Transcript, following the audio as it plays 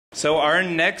So our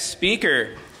next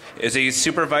speaker is a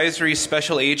supervisory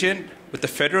special agent with the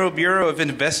Federal Bureau of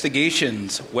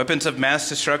Investigation's Weapons of Mass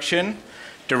Destruction,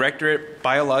 Directorate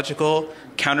Biological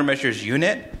Countermeasures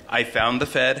Unit. I found the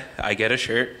Fed. I get a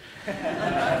shirt.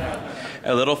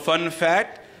 A little fun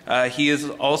fact, he is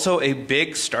also a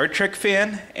big Star Trek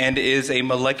fan and is a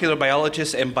molecular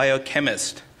biologist and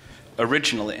biochemist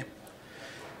originally.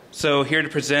 So here to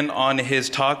present on his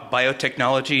talk,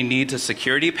 Biotechnology Needs a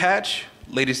Security Patch.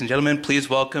 Ladies and gentlemen, please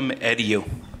welcome Ed Yu.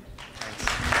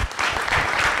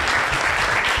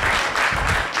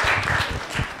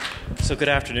 So good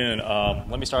afternoon.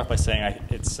 Let me start off by saying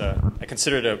I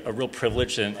consider it a real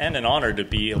privilege and an honor to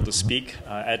be able to speak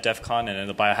at DEF CON and in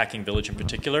the Biohacking Village in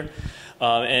particular.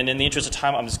 And in the interest of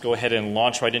time, I'm just go ahead and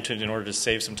launch right into it in order to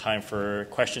save some time for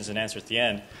questions and answers at the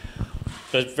end.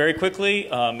 But very quickly,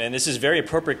 and this is very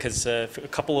appropriate because a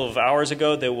couple of hours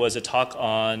ago there was a talk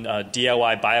on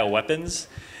DIY bioweapons.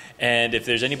 And if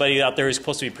there's anybody out there who's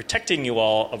supposed to be protecting you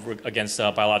all against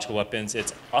biological weapons,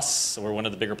 it's us. We're one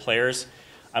of the bigger players.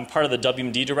 I'm part of the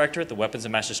WMD Directorate, the Weapons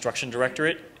of Mass Destruction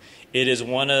Directorate. It is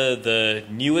one of the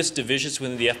newest divisions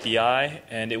within the FBI,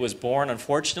 and it was born,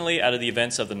 unfortunately, out of the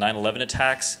events of the 9/11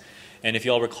 attacks. And if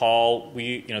you all recall,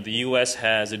 the U.S.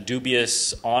 has a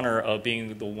dubious honor of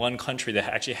being the one country that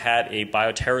actually had a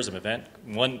bioterrorism event.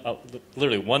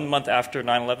 Literally 1 month after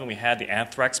 9/11, we had the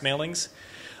anthrax mailings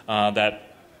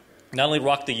that not only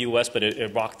rocked the U.S., but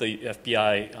it rocked the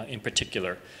FBI in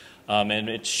particular. And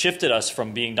it shifted us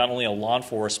from being not only a law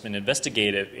enforcement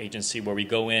investigative agency where we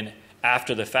go in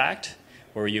after the fact,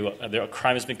 where a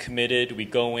crime has been committed, we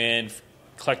go in,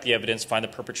 collect the evidence, find the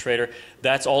perpetrator.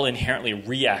 That's all inherently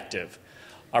reactive.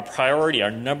 Our priority, our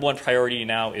number one priority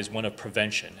now is one of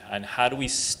prevention. And how do we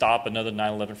stop another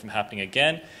 9/11 from happening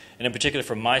again? And in particular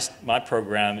for my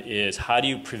program is how do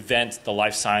you prevent the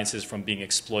life sciences from being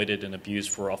exploited and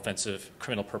abused for offensive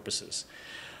criminal purposes?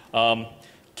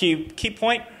 Key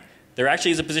point. There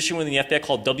actually is a position within the FBI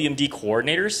called WMD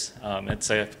coordinators.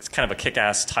 It's kind of a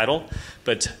kick-ass title,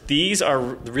 but these are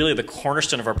really the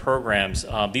cornerstone of our programs.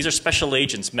 These are special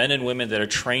agents, men and women that are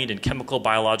trained in chemical,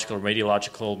 biological,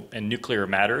 radiological, and nuclear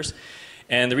matters.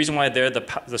 And the reason why they're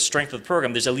the strength of the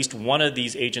program, there's at least one of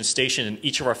these agents stationed in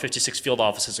each of our 56 field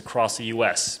offices across the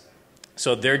U.S.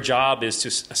 So their job is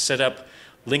to set up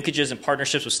linkages and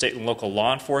partnerships with state and local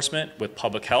law enforcement, with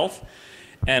public health.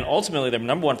 And ultimately, their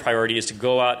number one priority is to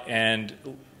go out and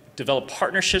develop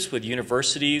partnerships with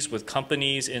universities, with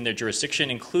companies in their jurisdiction,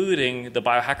 including the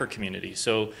biohacker community.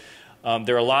 So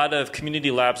there are a lot of community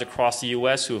labs across the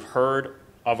U.S. who have heard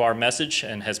of our message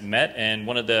and has met. And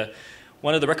one of the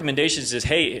recommendations is,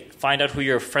 hey, find out who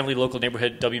your friendly local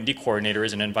neighborhood WMD coordinator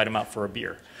is and invite them out for a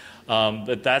beer.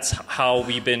 But that's how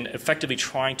we've been effectively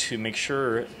trying to make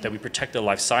sure that we protect the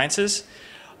life sciences.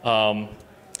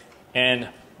 And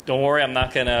don't worry, I'm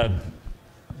not going to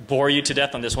bore you to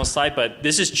death on this one slide, but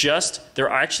this is there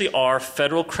actually are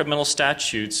federal criminal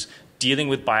statutes dealing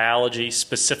with biology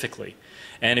specifically.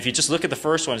 And if you just look at the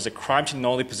first one, it's a crime to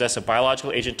knowingly possess a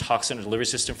biological agent, toxin, or delivery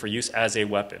system for use as a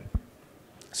weapon.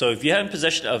 So if you have in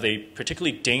possession of a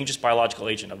particularly dangerous biological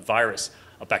agent, a virus,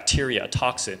 a bacteria, a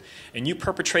toxin, and you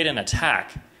perpetrate an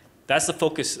attack, that's the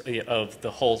focus of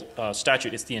the whole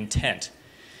statute. It's the intent.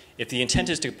 If the intent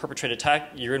is to perpetrate an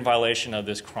attack, you're in violation of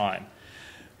this crime.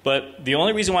 But the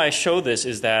only reason why I show this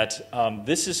is that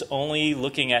this is only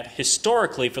looking at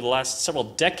historically for the last several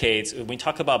decades. When we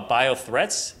talk about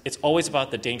bio-threats, it's always about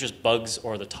the dangerous bugs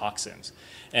or the toxins.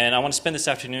 And I want to spend this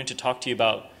afternoon to talk to you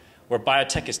about where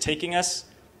biotech is taking us.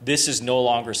 This is no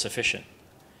longer sufficient.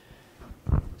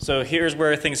 So here's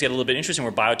where things get a little bit interesting,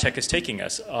 where biotech is taking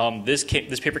us. This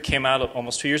paper came out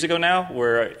almost 2 years ago now,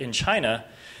 where in China,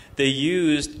 they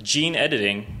used gene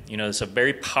editing. It's a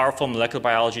very powerful molecular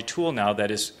biology tool now that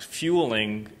is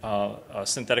fueling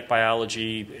synthetic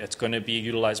biology. It's going to be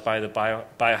utilized by the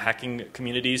biohacking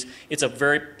communities. It's a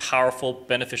very powerful,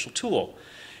 beneficial tool.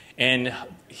 And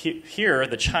here,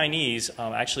 the Chinese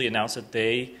actually announced that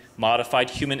they modified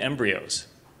human embryos.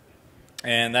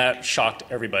 And that shocked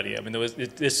everybody. I mean,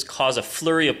 this caused a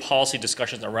flurry of policy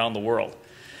discussions around the world.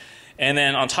 And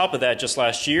then on top of that, just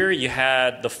last year, you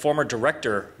had the former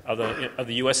director of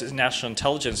the U.S. National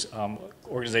Intelligence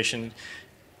Organization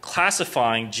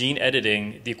classifying gene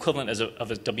editing the equivalent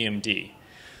of a WMD.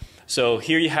 So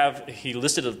here he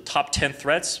listed the top 10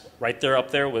 threats. Right there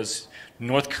up there was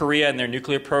North Korea and their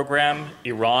nuclear program,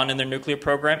 Iran and their nuclear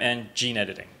program, and gene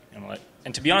editing.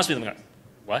 And to be honest with you, I'm like,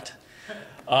 what?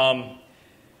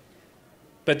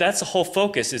 But that's the whole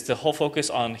focus, is the whole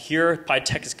focus on here,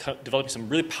 biotech is developing some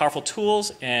really powerful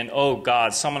tools, and oh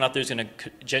God, someone out there is going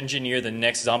to engineer the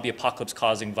next zombie apocalypse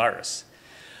causing virus.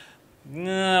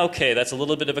 Okay, that's a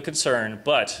little bit of a concern,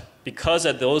 but because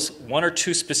of those one or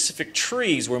two specific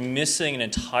trees, we're missing an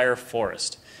entire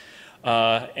forest.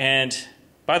 And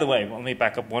by the way, let me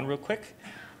back up one real quick.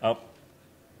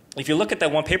 If you look at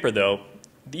that one paper, though,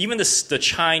 even the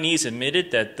Chinese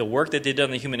admitted that the work that they did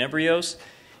on the human embryos,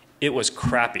 it was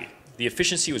crappy. The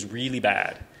efficiency was really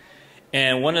bad.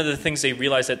 And one of the things they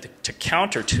realized that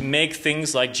to make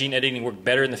things like gene editing work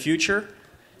better in the future,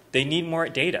 they need more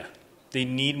data. They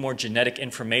need more genetic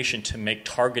information to make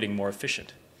targeting more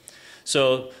efficient.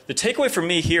 So the takeaway for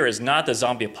me here is not the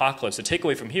zombie apocalypse. The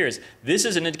takeaway from here is this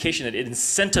is an indication that it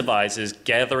incentivizes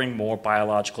gathering more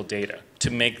biological data to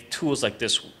make tools like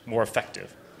this more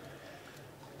effective.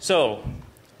 So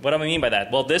what do I mean by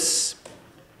that? Well, this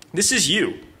is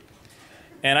you.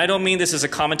 And I don't mean this as a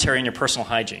commentary on your personal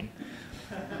hygiene.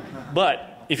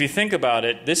 But if you think about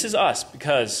it, this is us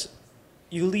because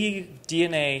you leave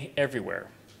DNA everywhere.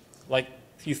 Like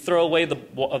you throw away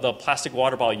the plastic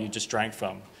water bottle you just drank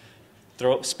from.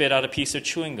 Spit out a piece of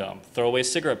chewing gum. Throw away a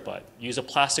cigarette butt. Use a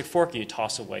plastic fork you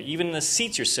toss away. Even the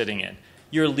seats you're sitting in,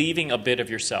 you're leaving a bit of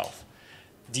yourself.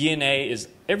 DNA is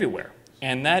everywhere.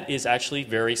 And that is actually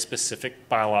very specific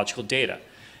biological data.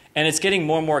 And it's getting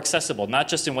more and more accessible, not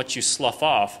just in what you slough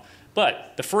off,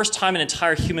 but the first time an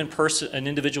entire an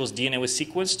individual's DNA was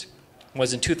sequenced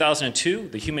was in 2002,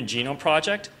 the Human Genome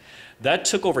Project. That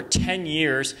took over 10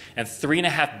 years and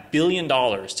 $3.5 billion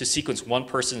to sequence one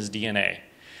person's DNA.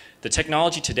 The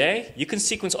technology today, you can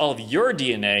sequence all of your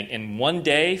DNA in one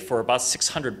day for about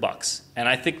 $600. And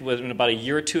I think within about a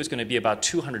year or two, it's going to be about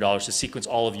 $200 to sequence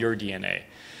all of your DNA.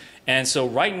 And so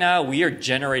right now, we are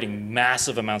generating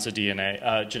massive amounts of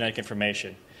DNA, genetic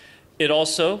information. It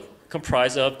also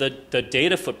comprises of the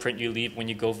data footprint you leave when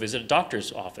you go visit a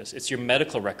doctor's office. It's your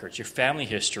medical records, your family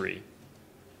history.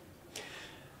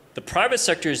 The private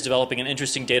sector is developing an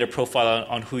interesting data profile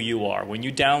on who you are. When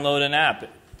you download an app,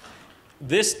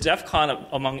 this DEF CON,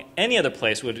 among any other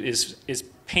place, is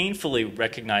painfully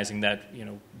recognizing that,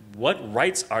 what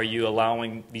rights are you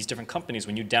allowing these different companies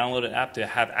when you download an app to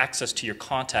have access to your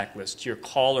contact list, to your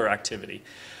caller activity?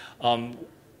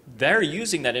 They're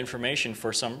using that information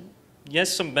for some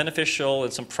beneficial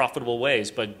and some profitable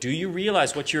ways, but do you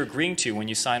realize what you're agreeing to when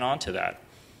you sign on to that?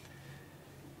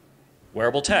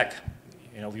 Wearable tech.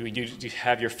 You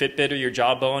have your Fitbit or your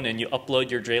Jawbone and you upload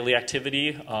your daily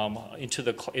activity into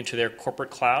their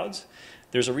corporate clouds.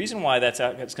 There's a reason why that's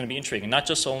going to be intriguing, not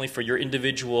just only for your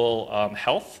individual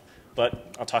health,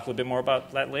 but I'll talk a little bit more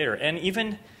about that later. And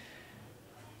even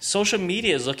social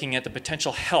media is looking at the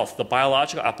potential health, the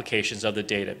biological applications of the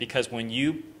data, because when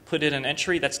you put in an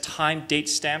entry, that's time, date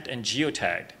stamped, and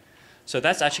geotagged. So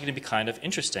that's actually going to be kind of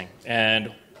interesting.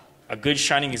 And a good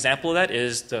shining example of that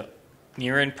is the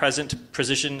near and present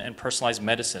precision and personalized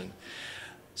medicine.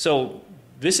 So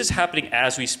this is happening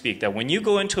as we speak, that when you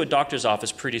go into a doctor's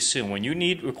office pretty soon, when you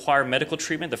require medical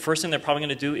treatment, the first thing they're probably going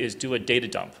to do is do a data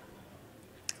dump.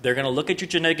 They're going to look at your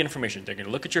genetic information. They're going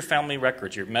to look at your family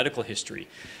records, your medical history.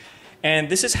 And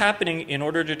this is happening in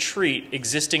order to treat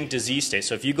existing disease states.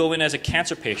 So if you go in as a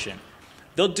cancer patient,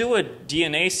 they'll do a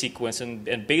DNA sequence,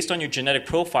 and based on your genetic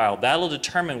profile, that'll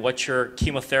determine what your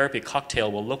chemotherapy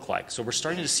cocktail will look like. So we're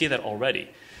starting to see that already.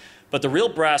 But the real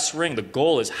brass ring, the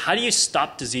goal is how do you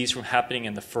stop disease from happening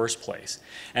in the first place?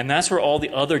 And that's where all the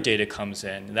other data comes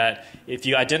in, that if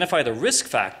you identify the risk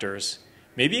factors,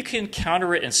 maybe you can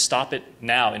counter it and stop it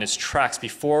now in its tracks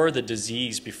before the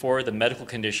disease, before the medical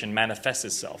condition manifests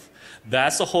itself.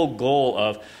 That's the whole goal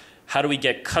of how do we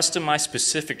get customized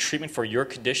specific treatment for your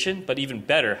condition, but even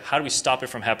better, how do we stop it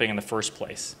from happening in the first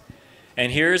place?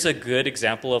 And here's a good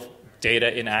example of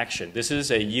data in action. This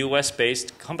is a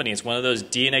US-based company. It's one of those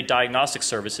DNA diagnostic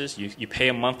services. You pay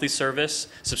a monthly service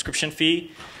subscription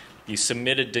fee. You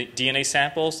submit DNA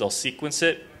samples. They'll sequence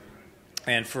it.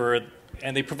 And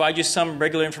they provide you some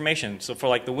regular information. So for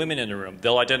like the women in the room,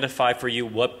 they'll identify for you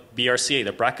what BRCA,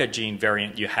 the BRCA gene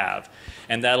variant you have.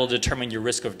 And that'll determine your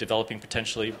risk of developing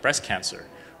potentially breast cancer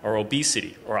or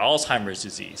obesity or Alzheimer's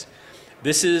disease.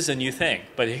 This is a new thing.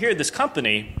 But here, this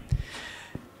company,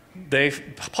 they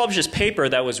published this paper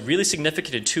that was really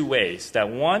significant in two ways. That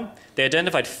one, they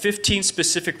identified 15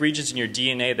 specific regions in your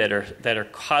DNA that are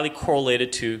highly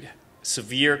correlated to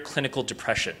severe clinical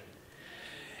depression.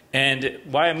 And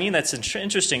why I mean that's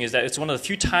interesting is that it's one of the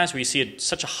few times where you see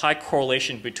such a high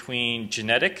correlation between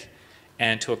genetic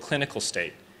and to a clinical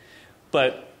state.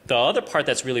 But the other part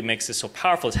that really makes this so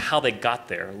powerful is how they got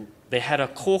there. They had a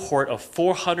cohort of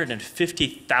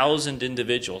 450,000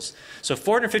 individuals. So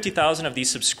 450,000 of these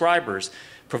subscribers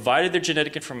provided their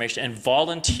genetic information and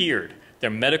volunteered their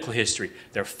medical history,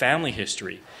 their family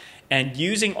history. And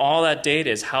using all that data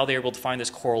is how they're able to find this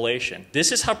correlation.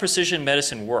 This is how precision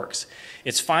medicine works.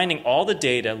 It's finding all the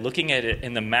data, looking at it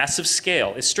in the massive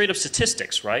scale. It's straight up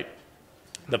statistics, right?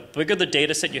 The bigger the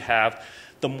data set you have,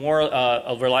 the more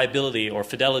reliability or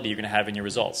fidelity you're going to have in your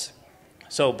results.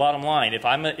 So bottom line,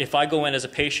 if I go in as a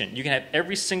patient, you can have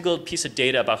every single piece of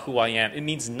data about who I am. It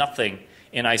means nothing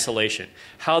in isolation.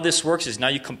 How this works is now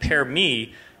you compare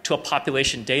me to a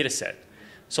population data set.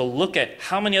 So look at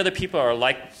how many other people are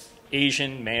like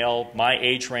Asian, male, my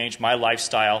age range, my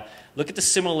lifestyle. Look at the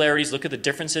similarities, look at the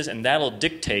differences, and that'll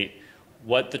dictate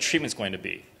what the treatment's going to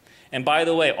be. And by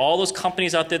the way, all those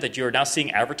companies out there that you're now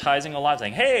seeing advertising a lot,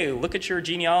 saying, hey, look at your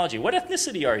genealogy, what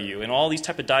ethnicity are you, and all these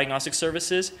type of diagnostic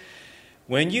services,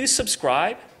 when you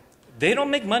subscribe, they don't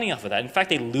make money off of that. In fact,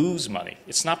 they lose money.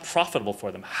 It's not profitable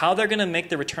for them. How they're going to make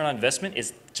the return on investment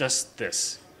is just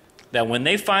this. That when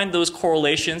they find those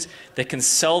correlations, they can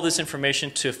sell this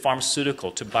information to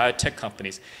pharmaceutical, to biotech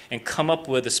companies, and come up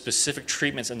with the specific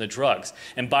treatments and the drugs.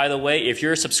 And by the way, if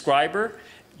you're a subscriber,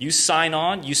 you sign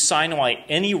away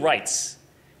any rights,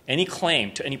 any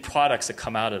claim to any products that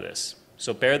come out of this.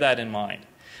 So bear that in mind.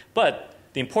 But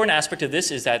the important aspect of this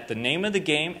is that the name of the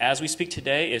game, as we speak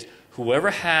today, is whoever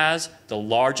has the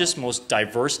largest, most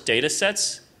diverse data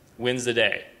sets wins the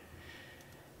day.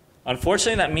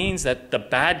 Unfortunately, that means that the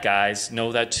bad guys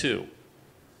know that too.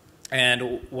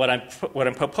 And what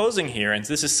I'm proposing here, and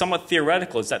this is somewhat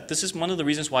theoretical, is that this is one of the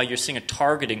reasons why you're seeing a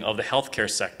targeting of the healthcare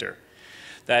sector.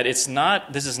 That this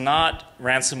is not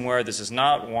ransomware, this is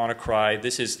not WannaCry,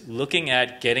 this is looking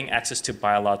at getting access to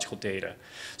biological data.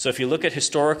 So if you look at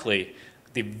historically,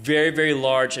 the very, very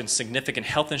large and significant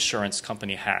health insurance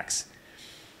company hacks,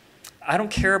 I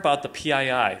don't care about the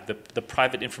PII, the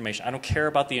private information. I don't care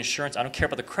about the insurance. I don't care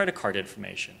about the credit card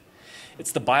information.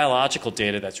 It's the biological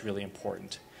data that's really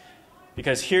important.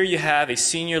 Because here you have a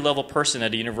senior level person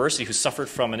at a university who suffered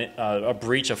from a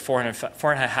breach of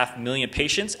 4.5 million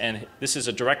patients, and this is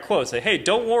a direct quote, say, hey,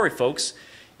 don't worry, folks.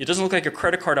 It doesn't look like your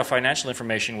credit card or financial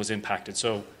information was impacted,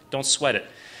 so don't sweat it.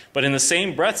 But in the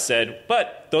same breath said,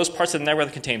 but those parts of the network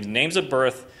that contains names of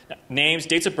birth, names,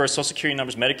 dates of birth, social security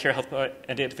numbers, Medicare health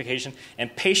identification,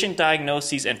 and patient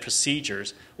diagnoses and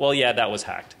procedures, well, yeah, that was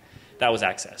hacked. That was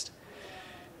accessed.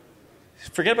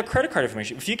 Forget about credit card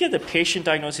information. If you get the patient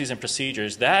diagnoses and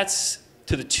procedures, that's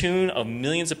to the tune of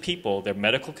millions of people, their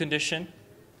medical condition,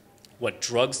 what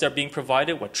drugs they're being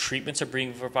provided, what treatments are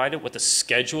being provided, what the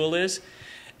schedule is.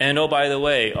 And oh, by the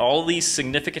way, all these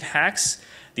significant hacks,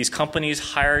 these companies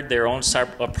hired their own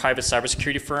private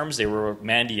cybersecurity firms. They were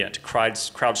Mandiant,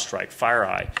 CrowdStrike,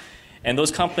 FireEye. And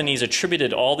those companies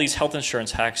attributed all these health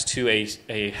insurance hacks to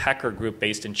a hacker group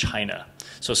based in China.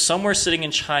 So somewhere sitting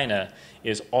in China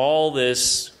is all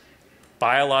this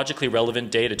biologically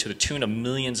relevant data to the tune of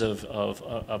millions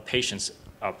of patients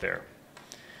out there.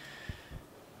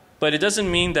 But it doesn't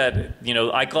mean that, you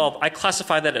know, I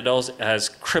classify that as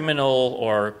criminal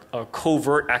or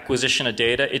covert acquisition of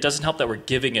data. It doesn't help that we're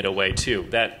giving it away too.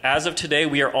 That as of today,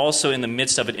 we are also in the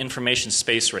midst of an information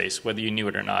space race, whether you knew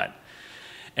it or not.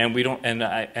 And we don't,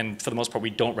 and for the most part, we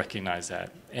don't recognize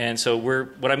that. And so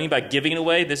what I mean by giving it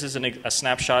away, this is a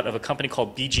snapshot of a company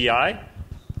called BGI.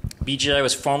 BGI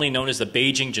was formerly known as the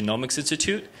Beijing Genomics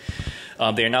Institute.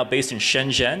 They are now based in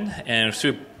Shenzhen, and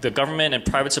through the government and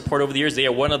private support over the years, they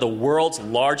are one of the world's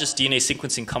largest DNA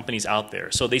sequencing companies out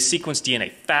there. So they sequence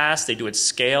DNA fast, they do it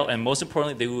scale, and most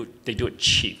importantly, they do it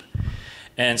cheap.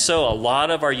 And so a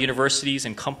lot of our universities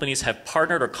and companies have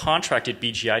partnered or contracted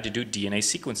BGI to do DNA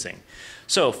sequencing.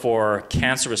 So for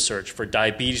cancer research, for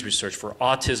diabetes research, for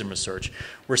autism research,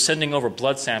 we're sending over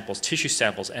blood samples, tissue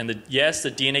samples, and yes,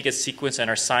 the DNA gets sequenced, and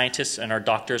our scientists and our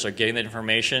doctors are getting that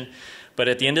information. But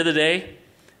at the end of the day,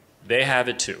 they have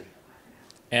it too.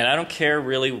 And I don't care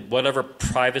really whatever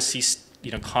privacy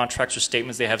contracts or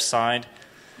statements they have signed.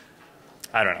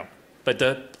 I don't know. But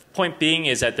the point being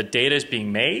is that the data is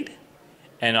being made,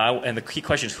 and the key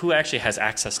question is who actually has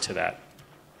access to that?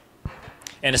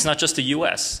 And it's not just the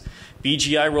US.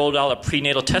 BGI rolled out a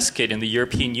prenatal test kit in the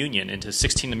European Union into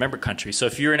 16 member countries. So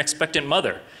if you're an expectant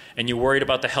mother and you're worried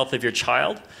about the health of your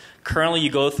child, currently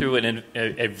you go through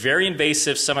a very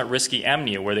invasive, somewhat risky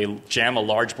amnio where they jam a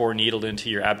large bore needle into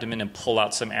your abdomen and pull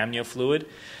out some amnio fluid.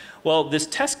 Well, this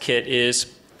test kit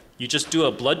is you just do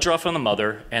a blood draw from the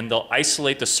mother and they'll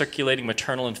isolate the circulating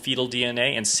maternal and fetal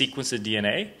DNA and sequence the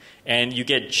DNA, and you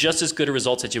get just as good a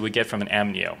results as you would get from an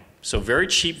amnio. So very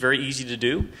cheap, very easy to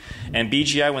do. And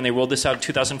BGI, when they rolled this out in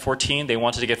 2014, they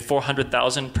wanted to get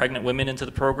 400,000 pregnant women into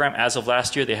the program. As of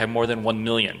last year, they had more than 1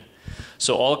 million.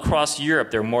 So all across Europe,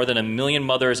 there are more than 1 million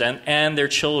mothers and their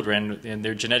children and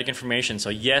their genetic information. So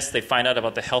yes, they find out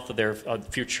about the health of their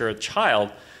future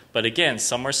child, But again,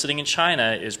 somewhere sitting in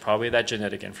China is probably that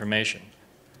genetic information.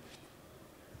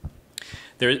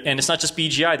 And it's not just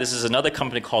BGI. This is another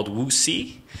company called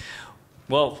WuXi.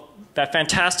 Well, that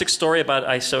fantastic story about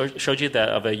I showed you that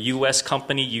of a U.S.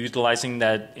 company utilizing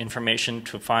that information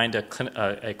to find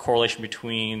a correlation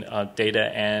between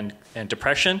data and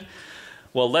depression.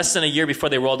 Well, less than a year before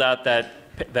they rolled out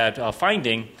that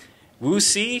finding,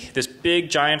 WuXi, this big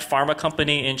giant pharma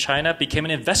company in China, became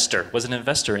an investor. Was an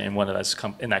investor in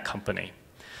that company.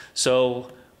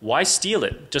 So why steal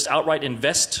it? Just outright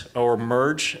invest or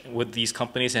merge with these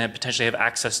companies and potentially have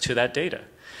access to that data.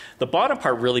 The bottom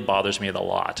part really bothers me a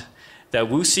lot. That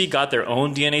WuXi got their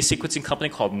own DNA sequencing company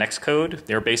called NextCode.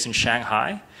 They're based in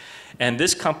Shanghai. And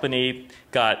this company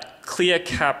got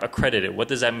CLIA-CAP accredited. What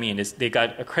does that mean? They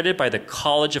got accredited by the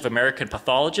College of American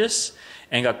Pathologists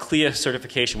and got CLIA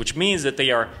certification, which means that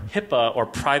they are HIPAA or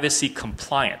privacy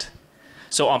compliant.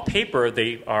 So on paper,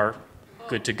 they are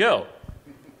good to go.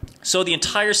 So the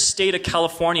entire state of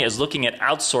California is looking at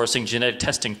outsourcing genetic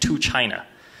testing to China.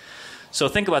 So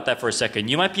think about that for a second.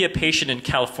 You might be a patient in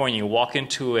California, you walk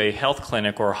into a health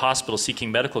clinic or a hospital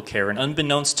seeking medical care, and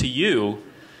unbeknownst to you,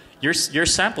 your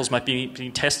samples might be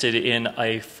being tested in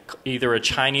either a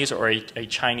Chinese or a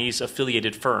Chinese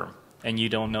affiliated firm, and you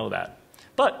don't know that.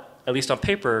 But at least on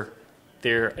paper,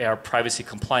 they are privacy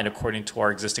compliant according to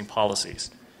our existing policies.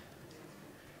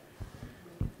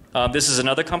 This is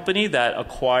another company that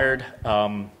acquired,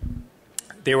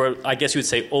 they were, I guess you would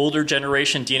say, older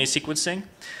generation DNA sequencing.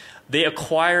 They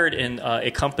acquired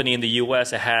a company in the US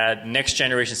that had next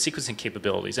generation sequencing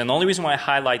capabilities. And the only reason why I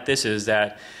highlight this is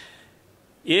that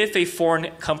if a foreign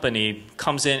company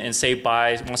comes in and say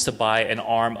wants to buy an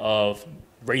arm of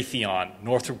Raytheon,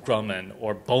 Northrop Grumman,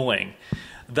 or Boeing,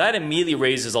 that immediately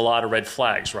raises a lot of red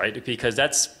flags, right? Because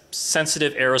that's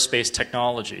sensitive aerospace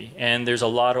technology, and there's a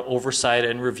lot of oversight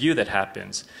and review that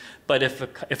happens. But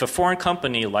if a foreign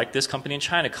company like this company in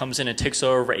China comes in and takes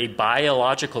over a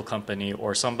biological company,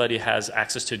 or somebody has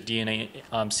access to DNA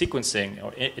sequencing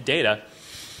or data,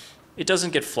 it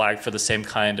doesn't get flagged for the same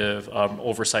kind of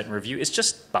oversight and review. It's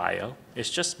just bio. It's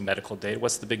just medical data.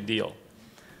 What's the big deal?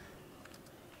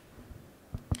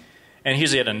 And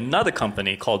here's yet another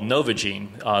company called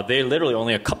Novogene. They're literally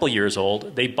only a couple years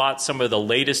old. They bought some of the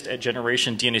latest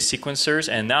generation DNA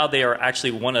sequencers, and now they are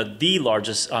actually one of the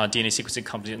largest DNA sequencing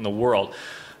companies in the world.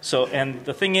 So, and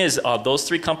the thing is, those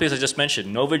three companies I just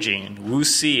mentioned, Novogene,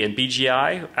 WuXi, and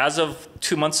BGI, as of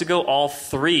 2 months ago, all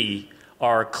three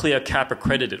are CLIA-CAP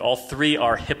accredited. All three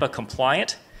are HIPAA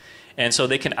compliant, and so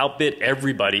they can outbid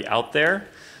everybody out there.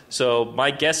 So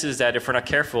my guess is that if we're not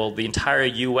careful, the entire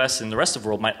US and the rest of the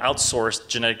world might outsource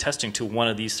genetic testing to one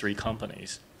of these three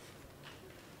companies.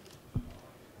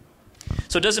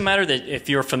 So it doesn't matter that if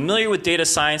you're familiar with data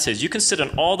sciences, you can sit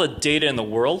on all the data in the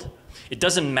world. It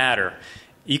doesn't matter.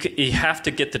 You have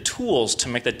to get the tools to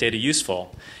make that data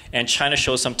useful. And China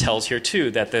shows some tells here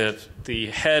too, that the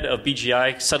head of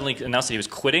BGI suddenly announced that he was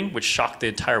quitting, which shocked the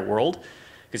entire world,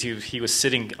 because he was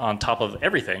sitting on top of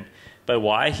everything. But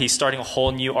why? He's starting a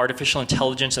whole new artificial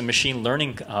intelligence and machine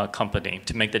learning company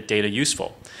to make that data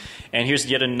useful. And here's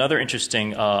yet another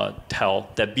interesting tell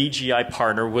that BGI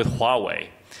partnered with Huawei.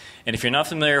 And if you're not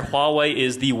familiar, Huawei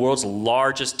is the world's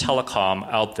largest telecom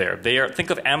out there. Think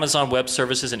of Amazon Web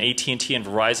Services and AT&T and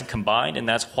Verizon combined, and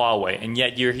that's Huawei. And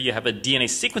yet here you have a DNA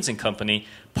sequencing company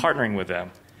partnering with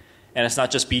them. And it's not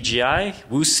just BGI,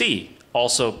 WuXi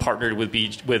also partnered with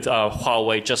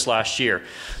Huawei just last year.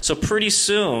 So pretty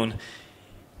soon,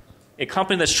 a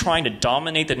company that's trying to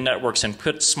dominate the networks and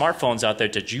put smartphones out there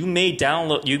that you may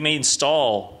download, you may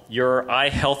install your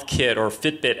iHealth Kit or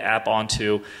Fitbit app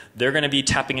onto, they're going to be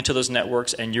tapping into those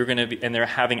networks, and they're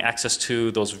having access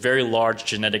to those very large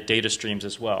genetic data streams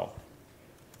as well.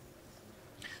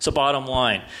 So bottom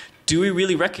line, do we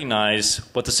really recognize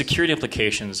what the security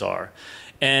implications are?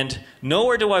 And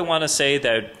nowhere do I want to say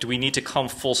that do we need to come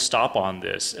full stop on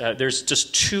this. There's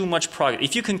just too much progress.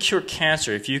 If you can cure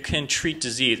cancer, if you can treat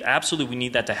disease, absolutely we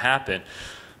need that to happen.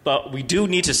 But we do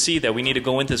need to see that we need to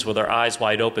go into this with our eyes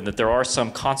wide open, that there are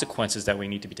some consequences that we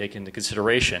need to be taken into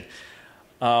consideration.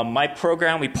 My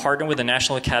program, we partnered with the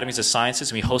National Academies of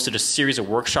Sciences, and we hosted a series of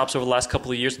workshops over the last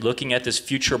couple of years looking at this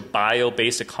future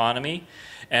bio-based economy,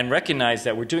 and recognized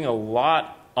that we're doing a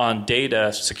lot on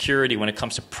data security when it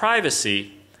comes to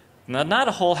privacy, not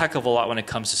a whole heck of a lot when it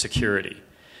comes to security.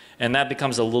 And that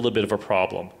becomes a little bit of a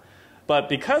problem. But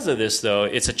because of this, though,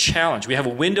 it's a challenge. We have a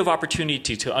window of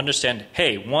opportunity to understand,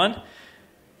 hey, one,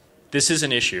 this is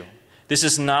an issue. This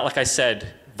is not, like I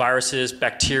said, viruses,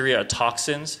 bacteria,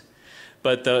 toxins.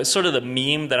 But sort of the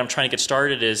meme that I'm trying to get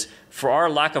started is, for our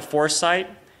lack of foresight,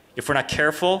 if we're not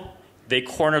careful, they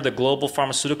corner the global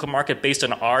pharmaceutical market based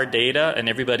on our data and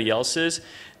everybody else's,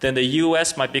 then the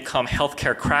US might become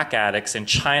healthcare crack addicts and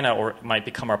China might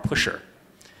become our pusher.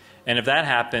 And if that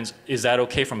happens, is that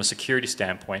okay from a security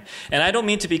standpoint? And I don't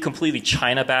mean to be completely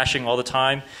China bashing all the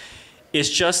time. It's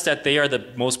just that they are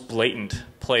the most blatant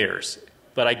players.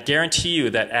 But I guarantee you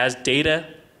that as data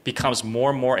becomes more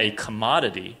and more a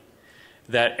commodity,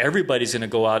 that everybody's going to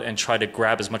go out and try to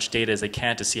grab as much data as they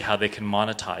can to see how they can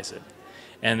monetize it.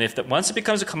 And if once it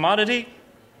becomes a commodity,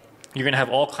 you're going to have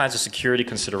all kinds of security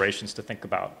considerations to think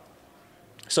about.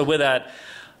 So with that,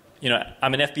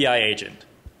 I'm an FBI agent.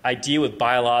 I deal with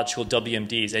biological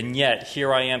WMDs, and yet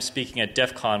here I am speaking at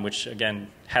DEF CON, which again,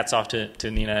 hats off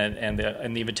to Nina and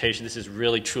the invitation. This is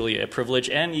really, truly a privilege.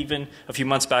 And even a few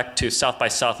months back to South by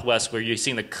Southwest, where you're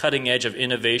seeing the cutting edge of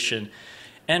innovation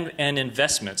and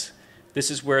investments. This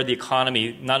is where the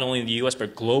economy, not only in the US,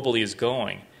 but globally is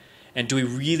going. And do we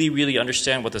really, really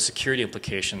understand what the security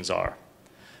implications are?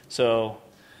 So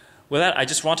with that, I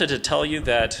just wanted to tell you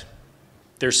that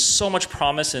there's so much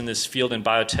promise in this field in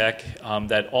biotech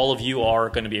that all of you are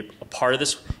going to be a part of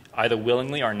this, either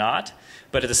willingly or not.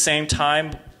 But at the same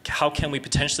time, how can we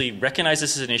potentially recognize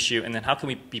this as an issue, and then how can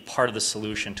we be part of the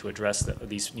solution to address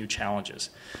these new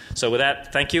challenges? So with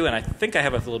that, thank you, and I think I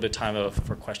have a little bit of time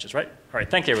for questions, right? All right,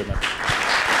 thank you, everyone.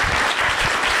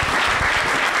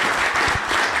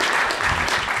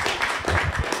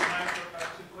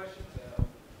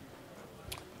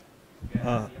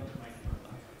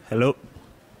 Hello?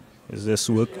 Is this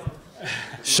work?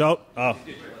 Shout. Oh. I'll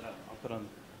put on.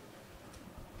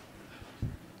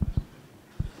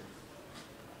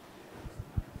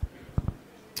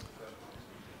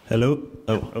 Hello?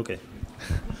 Oh, okay.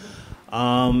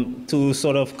 To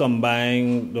sort of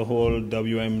combine the whole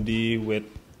WMD with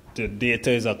the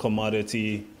data is a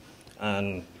commodity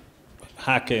and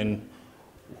hacking,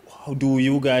 how do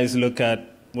you guys look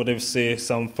at what if, say,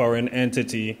 some foreign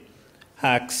entity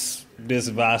hacks this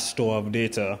vast store of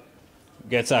data,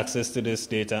 gets access to this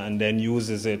data, and then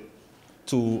uses it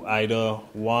to either,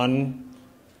 one,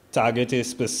 target a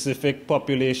specific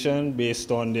population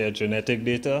based on their genetic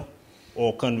data,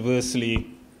 or conversely,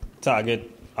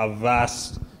 target a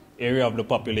vast area of the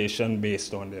population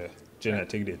based on their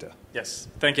genetic data? Yes,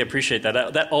 thank you. I appreciate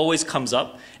that. That always comes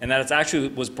up, and that actually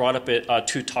was brought up at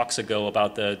 2 talks ago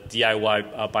about the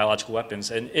DIY biological weapons.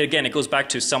 And again, it goes back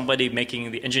to somebody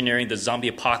engineering the zombie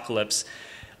apocalypse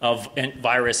of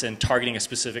virus and targeting a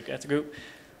specific ethnic group.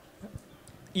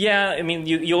 Yeah, I mean,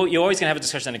 you're always going to have a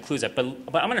discussion that includes that, but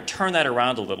I'm going to turn that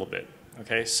around a little bit.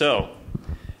 Okay, so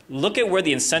look at where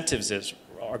the incentives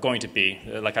are going to be,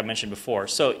 like I mentioned before.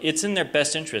 So it's in their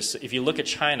best interest. If you look at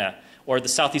China or the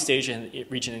Southeast Asian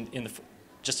region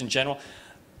just in general,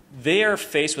 they are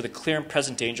faced with a clear and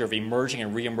present danger of emerging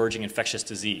and re-emerging infectious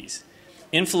disease.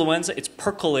 Influenza, it's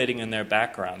percolating in their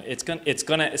background.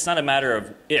 It's not a matter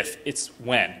of if, it's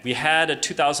when. We had a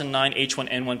 2009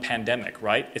 H1N1 pandemic,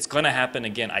 right? It's going to happen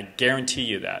again. I guarantee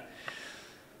you that.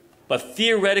 But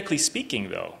theoretically speaking,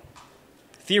 though,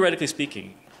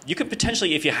 you could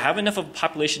potentially, if you have enough of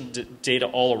population data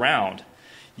all around,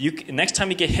 next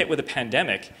time you get hit with a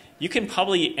pandemic, you can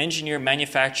probably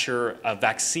manufacture a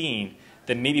vaccine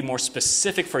that may be more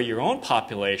specific for your own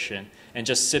population and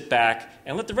just sit back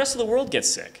and let the rest of the world get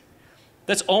sick.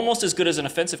 That's almost as good as an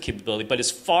offensive capability, but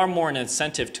it's far more an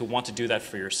incentive to want to do that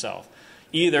for yourself.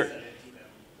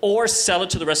 Or sell it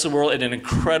to the rest of the world at an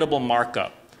incredible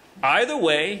markup. Either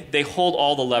way, they hold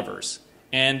all the levers.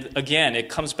 And again, it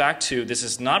comes back to this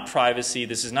is not privacy,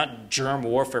 this is not germ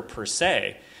warfare per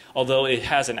se, although it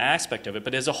has an aspect of it,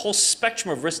 but there's a whole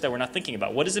spectrum of risks that we're not thinking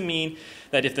about. What does it mean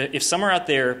that if somewhere out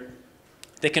there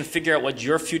they can figure out what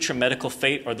your future medical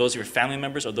fate or those of your family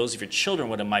members or those of your children,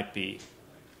 what it might be?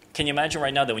 Can you imagine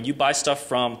right now that when you buy stuff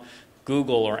from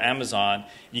Google or Amazon,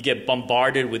 you get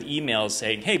bombarded with emails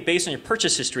saying, hey, based on your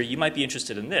purchase history, you might be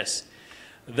interested in this.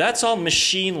 That's all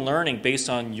machine learning based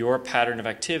on your pattern of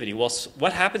activity. Well,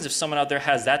 what happens if someone out there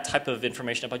has that type of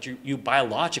information about you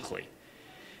biologically?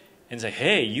 And say,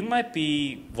 hey, you might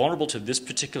be vulnerable to this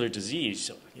particular disease.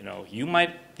 So,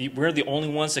 we're the only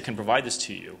ones that can provide this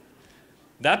to you.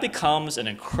 That becomes an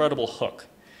incredible hook.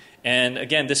 And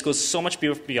again, this goes so much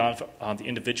beyond the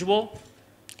individual,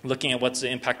 looking at what's the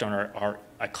impact on our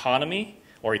economy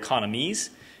or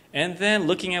economies, and then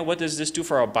looking at what does this do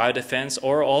for our biodefense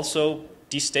or also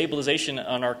destabilization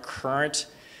on our current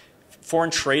foreign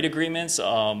trade agreements.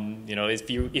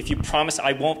 If you promise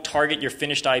I won't target your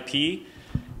finished IP,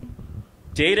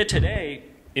 data today,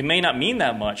 it may not mean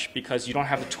that much because you don't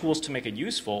have the tools to make it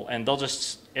useful, and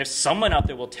if someone out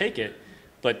there will take it,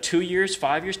 but 2 years,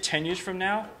 5 years, 10 years from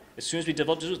now, As soon as we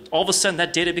develop, all of a sudden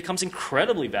that data becomes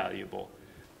incredibly valuable.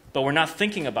 But we're not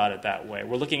thinking about it that way.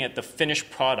 We're looking at the finished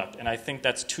product, and I think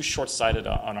that's too short-sighted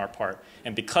on our part.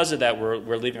 And because of that, we're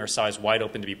leaving our eyes wide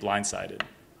open to be blindsided.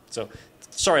 So,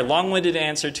 sorry, long-winded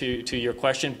answer to your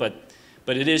question, but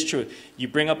it is true. You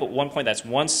bring up at one point that's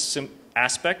one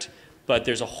aspect, but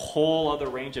there's a whole other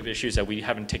range of issues that we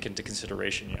haven't taken into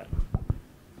consideration yet.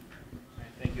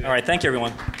 Thank you. All right, thank you,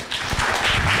 everyone.